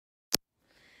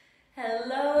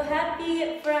Hello,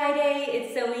 happy Friday.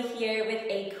 It's Zoe here with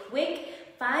a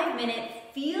quick 5-minute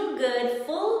feel good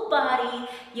full body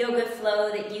yoga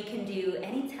flow that you can do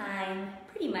anytime,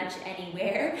 pretty much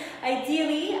anywhere.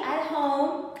 Ideally at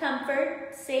home, comfort,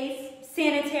 safe,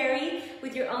 sanitary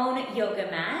with your own yoga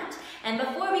mat. And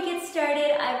before we get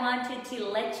started, I wanted to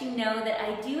let you know that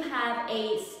I do have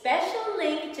a special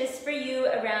link just for you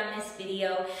around this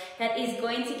video that is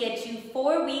going to get you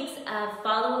 4 weeks of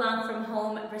follow along from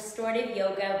home restorative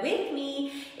yoga with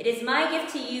me. It is my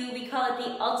gift to you. We call it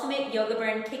the Ultimate Yoga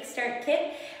Burn Kickstart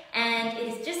Kit. And it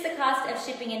is just the cost of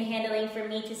shipping and handling for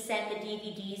me to send the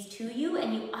DVDs to you.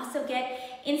 And you also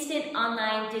get instant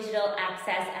online digital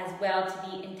access as well to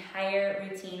the entire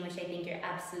routine, which I think you're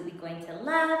absolutely going to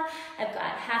love. I've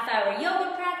got half-hour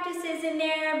yoga practices in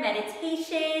there,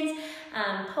 meditations,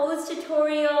 pose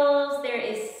tutorials. There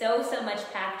is so much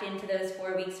packed into those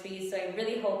 4 weeks for you. So I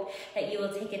really hope that you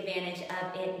will take advantage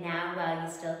of it now while you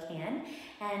still can.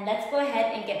 And let's go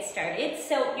ahead and get started.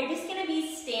 So you're just gonna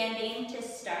be standing to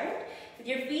start with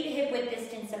your feet hip-width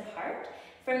distance apart.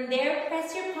 From there,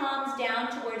 press your palms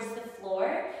down towards the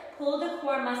floor, pull the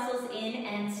core muscles in,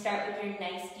 and start with your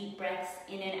nice deep breaths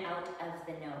in and out of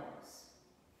the nose.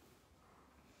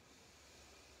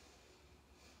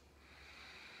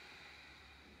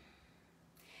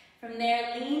 From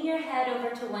there, lean your head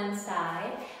over to one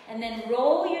side, and then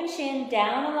roll your chin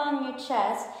down along your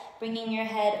chest, bringing your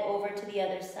head over to the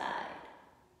other side.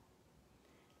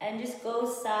 And just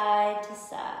go side to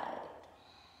side.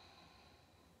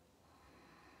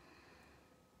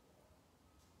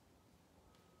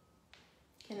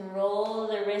 You can roll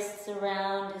the wrists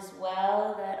around as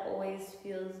well. That always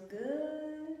feels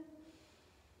good.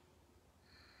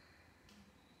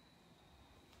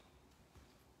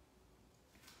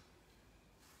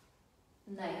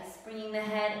 Nice. Bringing the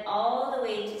head all the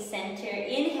way to center.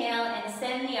 Inhale and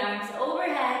send the arms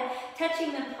overhead,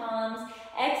 touching the palms.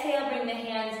 Exhale, bring the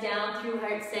hands down through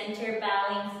heart center,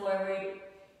 bowing forward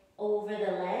over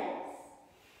the legs.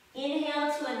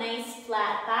 Inhale to a nice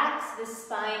flat back, so the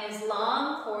spine is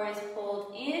long, core is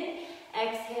pulled in.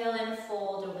 Exhale and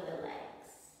fold over the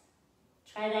legs.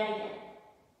 Try that again.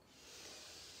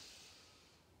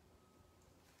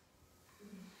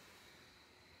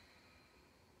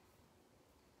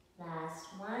 Last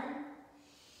one.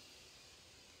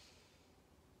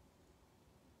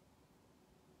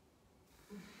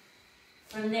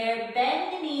 From there,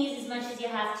 bend the knees as much as you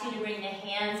have to bring the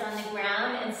hands on the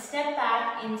ground and step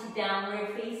back into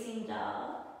downward facing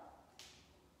dog.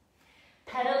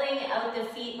 Pedaling out the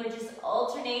feet, we're just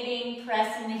alternating,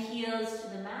 pressing the heels to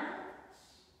the mat.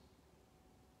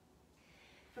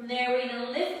 From there, we're going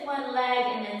to lift one leg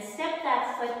and then step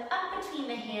that foot up between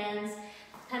the hands,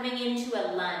 coming into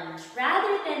a lunge.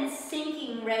 Rather than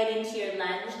sinking right into your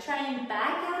lunge, try and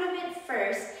back out of it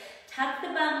first. Tuck the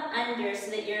bum under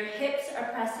so that your hips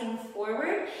are pressing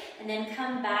forward, and then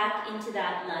come back into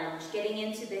that lunge, getting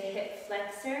into the hip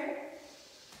flexor.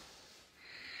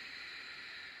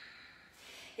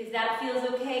 If that feels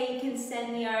okay, you can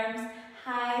send the arms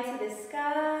high to the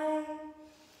sky.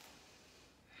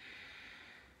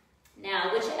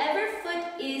 Now, whichever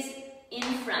foot is in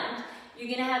front,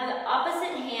 you're going to have the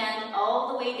opposite hand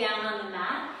all the way down on the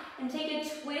mat and take a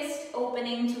twist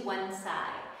opening to one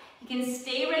side. You can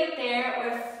stay right there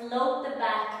or float the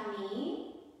back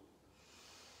knee.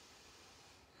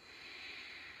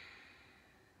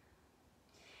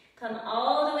 Come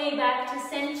all the way back to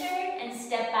center and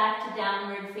step back to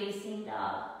downward facing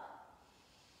dog.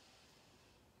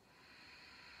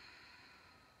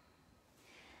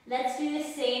 Let's do the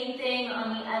same thing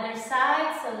on the other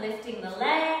side. So lifting the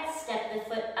legs, step the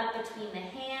foot up between the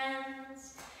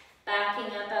hands,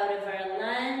 backing up out of our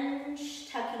lunge,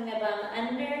 tucking the bum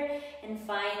under, and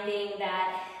finding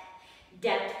that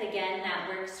depth again that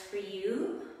works for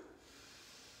you.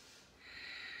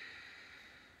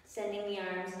 Sending the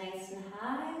arms nice and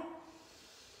high.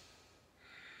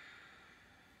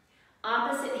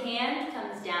 Opposite hand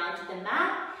comes down to the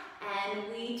mat, and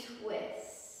we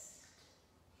twist.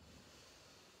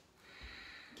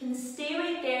 You can stay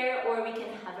right there, or we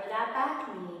can hover that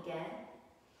back knee again.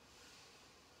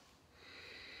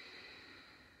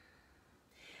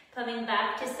 Coming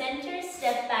back to center,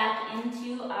 step back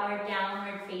into our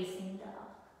downward facing dog.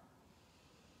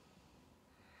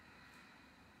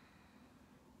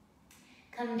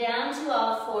 Come down to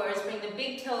all fours, bring the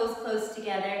big toes close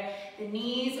together, the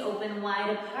knees open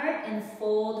wide apart, and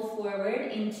fold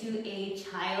forward into a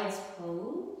child's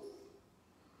pose.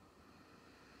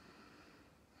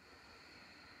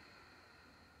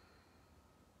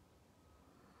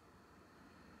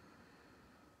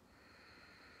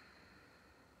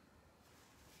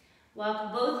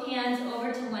 Walk both hands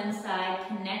over to one side,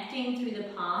 connecting through the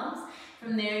palms.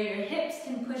 From there, your hips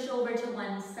can push over to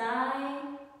one side.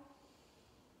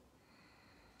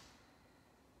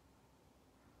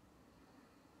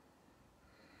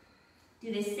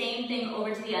 Do the same thing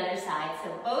over to the other side.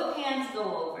 So both hands go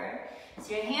over.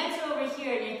 So your hands are over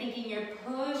here and you're thinking you're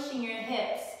pushing your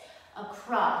hips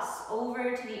across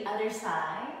over to the other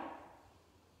side.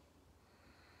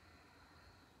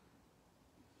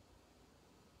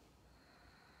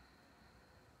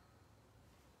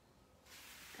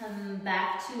 Come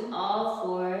back to all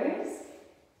fours.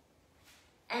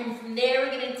 And from there,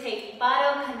 we're going to take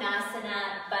Baddha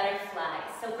Konasana, butterfly.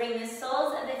 So bring the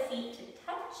soles of the feet to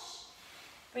touch.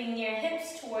 Bring your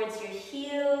hips towards your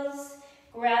heels,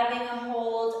 grabbing a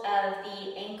hold of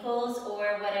the ankles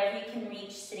or whatever you can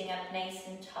reach, sitting up nice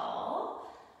and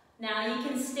tall. Now you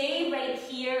can stay right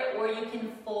here or you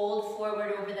can fold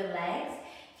forward over the legs.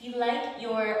 If you like,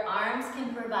 your arms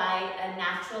can provide a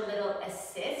natural little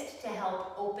assist to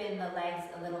help open the legs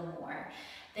a little more.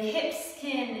 The hips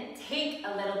can take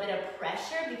a little bit of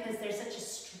pressure because there's such a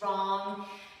strong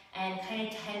and kind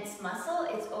of tense muscle.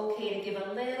 It's okay to give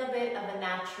a little bit of a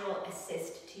natural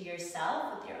assist to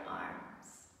yourself with your arms.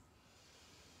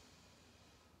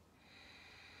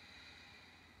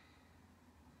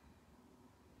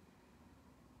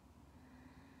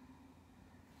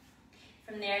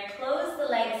 From there, close the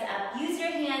legs up. Use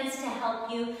your hands to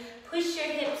help you push your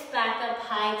hips back up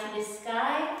high to the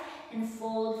sky and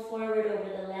fold forward over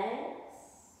the legs.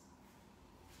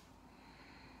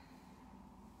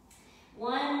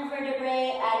 One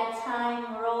vertebrae at a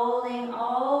time, rolling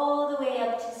all the way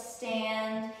up to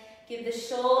stand. Give the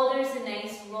shoulders a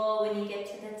nice roll when you get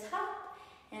to the top.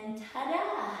 And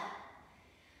ta-da!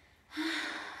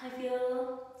 I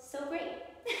feel so great.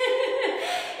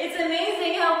 It's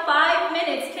amazing how 5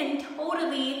 minutes can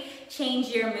totally change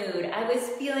your mood. I was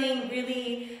feeling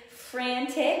really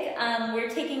frantic. We're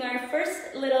taking our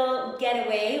first little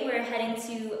getaway. We're heading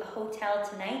to a hotel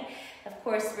tonight. Of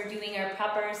course, we're doing our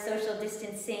proper social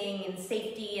distancing and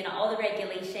safety and all the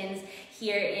regulations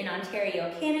here in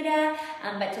Ontario, Canada.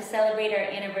 But to celebrate our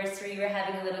anniversary, we're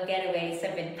having a little getaway. So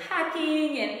I've been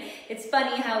packing, and it's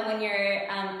funny how when you're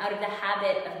out of the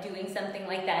habit of doing something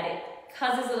like that, it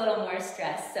causes a little more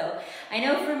stress. So I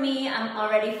know for me, I'm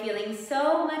already feeling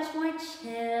so much more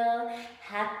chill,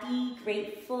 happy,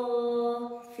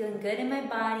 grateful, feeling good in my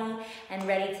body, and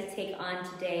ready to take on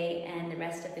today and the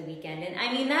rest of the weekend. And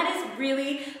I mean, that is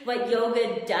really what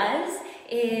yoga does,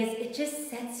 is it just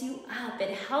sets you up.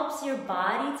 It helps your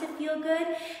body to feel good.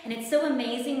 And it's so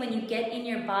amazing when you get in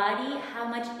your body how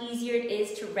much easier it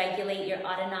is to regulate your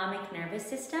autonomic nervous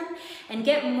system and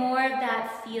get more of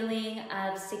that feeling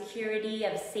of security,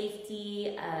 of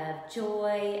safety, of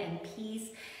joy and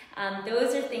peace.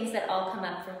 Those are things that all come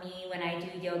up for me when I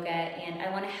do yoga, and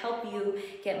I want to help you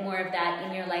get more of that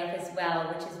in your life as well,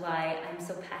 which is why I'm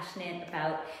so passionate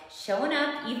about showing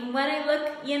up even when I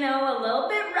look, you know, a little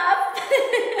bit rough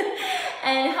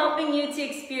and helping you to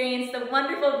experience the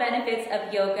wonderful benefits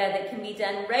of yoga that can be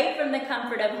done right from the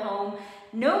comfort of home.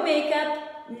 No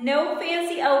makeup, no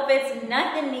fancy outfits,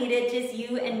 nothing needed, just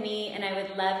you and me, and I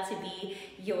would love to be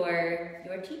your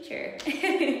teacher.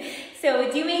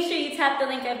 So do make sure you tap the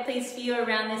link I've placed for you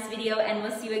around this video, and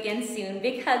we'll see you again soon.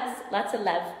 Big hugs, lots of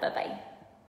love, bye-bye.